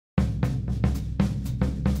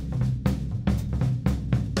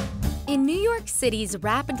In New York City's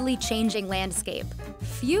rapidly changing landscape,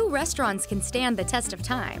 few restaurants can stand the test of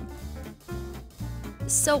time.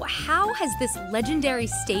 So how has this legendary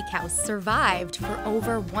steakhouse survived for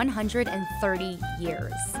over 130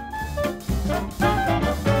 years?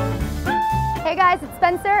 Hey guys, it's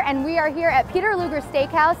Spencer, and we are here at Peter Luger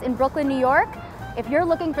Steakhouse in Brooklyn, New York. If you're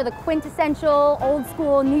looking for the quintessential,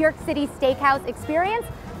 old-school New York City steakhouse experience,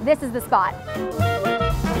 this is the spot.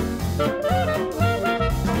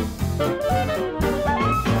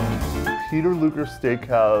 Peter Luger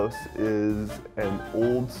Steakhouse is an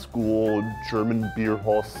old-school German beer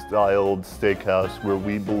hall styled steakhouse where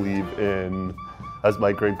we believe in, as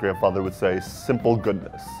my great-grandfather would say, simple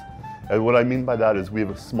goodness. And what I mean by that is we have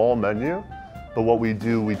a small menu, but what we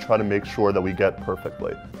do, we try to make sure that we get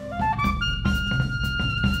perfectly.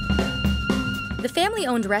 The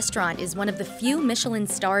family-owned restaurant is one of the few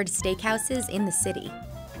Michelin-starred steakhouses in the city.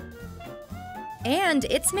 And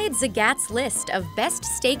it's made Zagat's list of best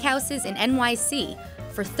steakhouses in NYC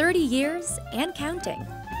for 30 years and counting.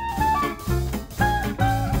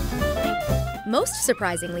 Most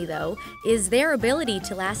surprisingly, though, is their ability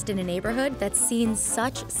to last in a neighborhood that's seen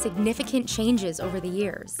such significant changes over the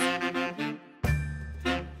years.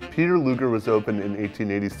 Peter Luger was opened in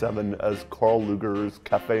 1887 as Carl Luger's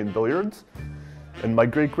Cafe and Billiards. And my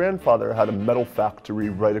great-grandfather had a metal factory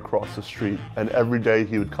right across the street, and every day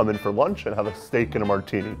he would come in for lunch and have a steak and a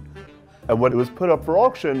martini. And when it was put up for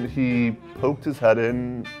auction, he poked his head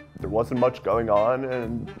in. There wasn't much going on,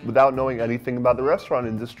 and without knowing anything about the restaurant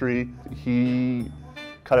industry, he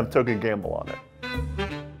kind of took a gamble on it.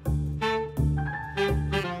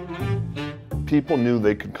 People knew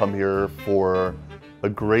they could come here for a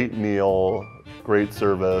great meal, great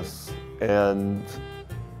service, and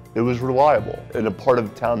it was reliable in a part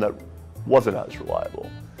of the town that wasn't as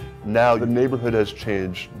reliable. Now the neighborhood has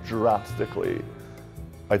changed drastically.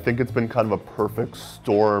 I think it's been kind of a perfect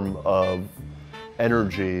storm of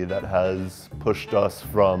energy that has pushed us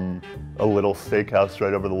from a little steakhouse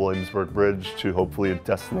right over the Williamsburg Bridge to hopefully a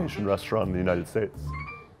destination restaurant in the United States.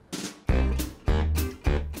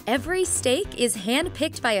 Every steak is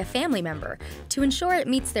hand-picked by a family member to ensure it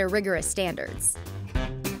meets their rigorous standards.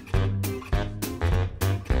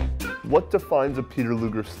 What defines a Peter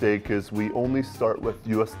Luger steak is we only start with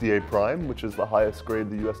USDA Prime, which is the highest grade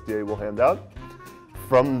the USDA will hand out.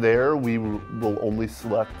 From there, we will only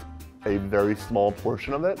select a very small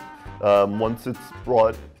portion of it. Once it's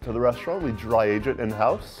brought to the restaurant, we dry age it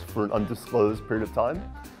in-house for an undisclosed period of time.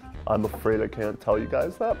 I'm afraid I can't tell you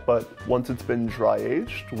guys that, but once it's been dry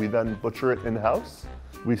aged, we then butcher it in-house.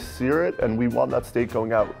 We sear it, and we want that steak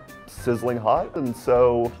going out sizzling hot, and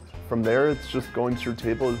so from there, it's just going to your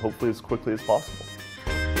table hopefully as quickly as possible.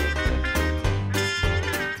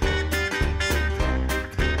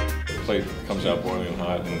 The plate comes out boiling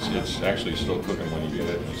hot, and it's actually still cooking when you get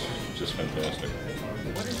it. It's just fantastic.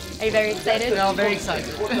 Are you very excited? No, very excited.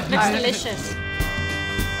 It's delicious.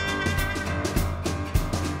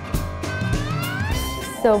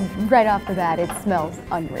 So right off the bat, it smells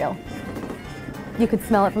unreal. You could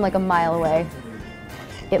smell it from like a mile away.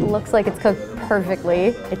 It looks like it's cooked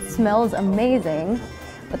perfectly. It smells amazing.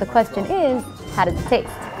 But the question is, how does it taste?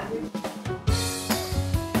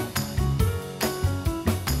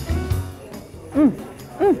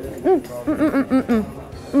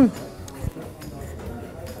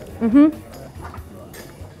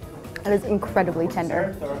 That is incredibly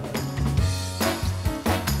tender.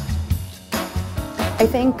 I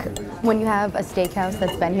think when you have a steakhouse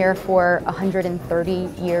that's been here for 130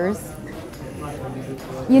 years,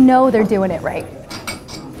 you know they're doing it right.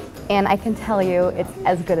 And I can tell you it's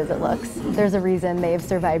as good as it looks. There's a reason they've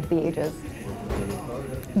survived the ages.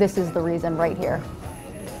 This is the reason right here.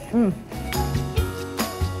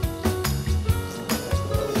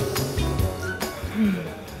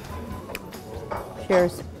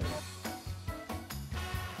 Cheers.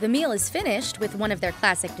 The meal is finished with one of their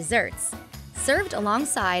classic desserts, served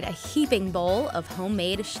alongside a heaping bowl of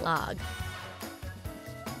homemade schlag,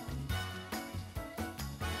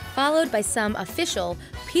 followed by some official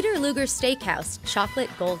Peter Luger Steakhouse chocolate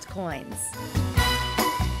gold coins.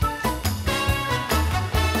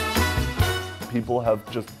 People have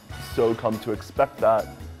just so come to expect that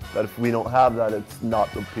if we don't have that, it's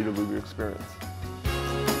not the Peter Luger experience.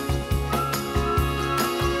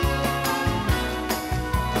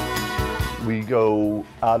 We go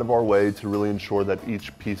out of our way to really ensure that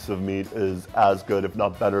each piece of meat is as good, if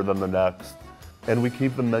not better, than the next. And we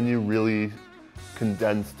keep the menu really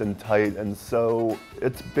condensed and tight, and so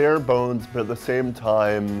it's bare bones, but at the same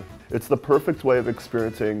time, it's the perfect way of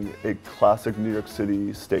experiencing a classic New York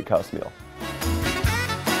City steakhouse meal.